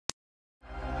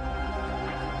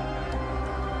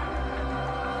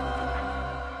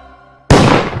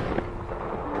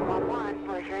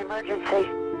emergency.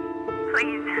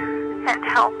 Please, send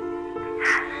help.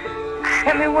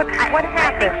 Tell me what happened?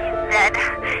 I think he's dead.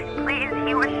 Please,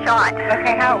 he was shot.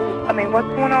 Okay, what's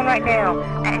going on right now?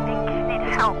 I think he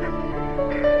needs help.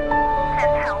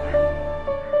 Send help.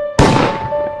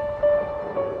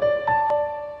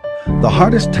 The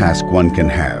hardest task one can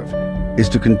have is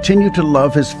to continue to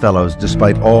love his fellows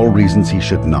despite all reasons he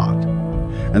should not.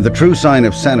 And the true sign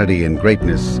of sanity and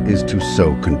greatness is to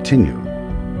so continue.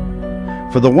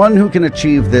 For the one who can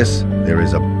achieve this, there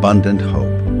is abundant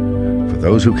hope. For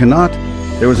those who cannot,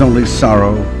 there is only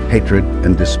sorrow, hatred,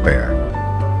 and despair.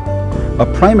 A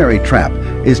primary trap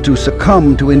is to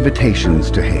succumb to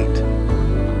invitations to hate.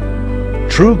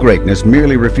 True greatness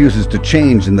merely refuses to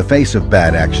change in the face of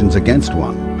bad actions against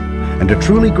one. And a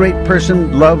truly great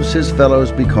person loves his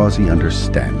fellows because he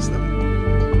understands them.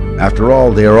 After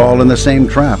all, they are all in the same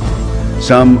trap.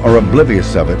 Some are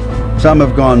oblivious of it. Some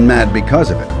have gone mad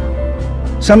because of it.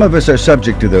 Some of us are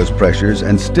subject to those pressures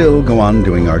and still go on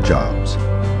doing our jobs.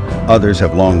 Others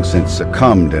have long since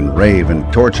succumbed and rave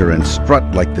and torture and strut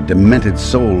like the demented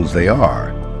souls they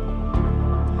are.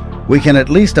 We can at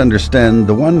least understand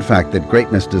the one fact that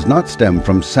greatness does not stem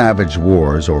from savage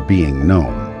wars or being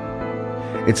known.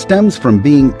 It stems from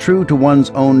being true to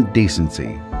one's own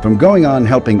decency, from going on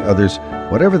helping others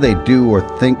whatever they do or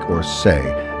think or say,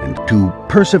 and to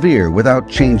persevere without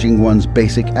changing one's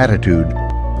basic attitude.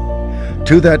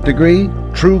 To that degree,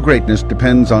 true greatness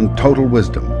depends on total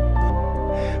wisdom.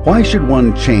 Why should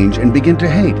one change and begin to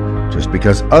hate just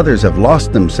because others have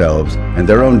lost themselves and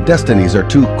their own destinies are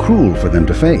too cruel for them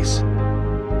to face?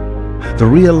 The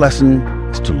real lesson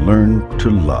is to learn to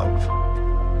love.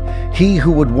 He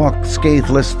who would walk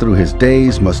scatheless through his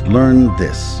days must learn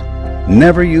this: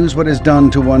 never use what is done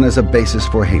to one as a basis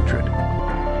for hatred.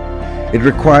 It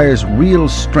requires real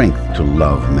strength to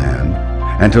love man,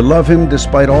 and to love him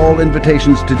despite all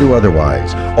invitations to do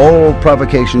otherwise, all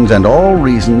provocations and all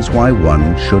reasons why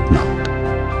one should not.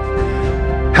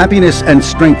 Happiness and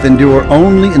strength endure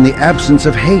only in the absence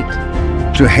of hate.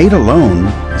 To hate alone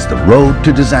is the road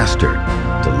to disaster.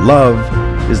 To love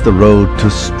is the road to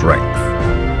strength.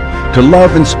 To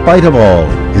love in spite of all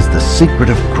is the secret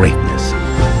of greatness,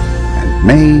 and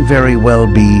may very well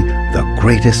be the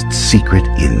greatest secret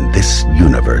in this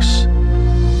universe.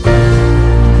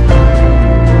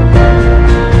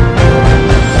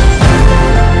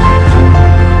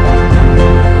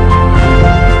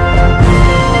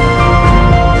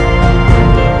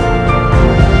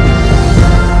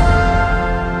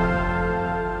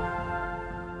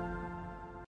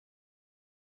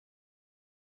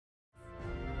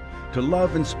 To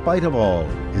love in spite of all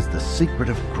is the secret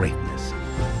of greatness,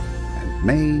 and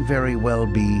may very well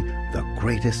be the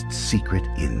greatest secret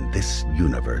in this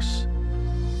universe.